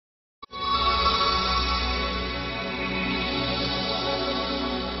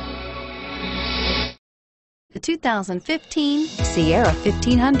2015 Sierra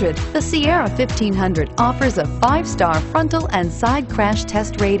 1500. The Sierra 1500 offers a 5-star frontal and side crash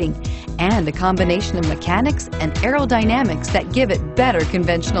test rating and a combination of mechanics and aerodynamics that give it better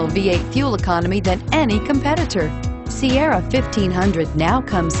conventional V8 fuel economy than any competitor. Sierra 1500 now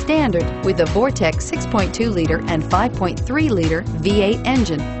comes standard with a Vortex 6.2-liter and 5.3-liter V8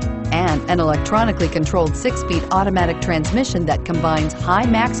 engine and an electronically controlled 6-speed automatic transmission that combines high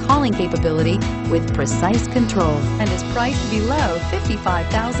max hauling capability with precise control and is priced below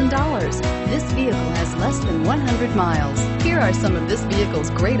 $55,000. This vehicle has less than 100 miles. Here are some of this vehicle's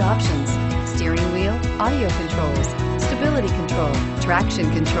great options: steering wheel audio controls, stability control, traction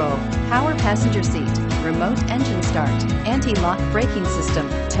control, power passenger seat, remote engine start, anti-lock braking system,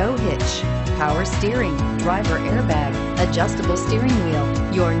 tow hitch, power steering, driver airbag, adjustable steering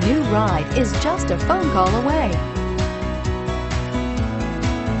wheel. Your new ride is just a phone call away.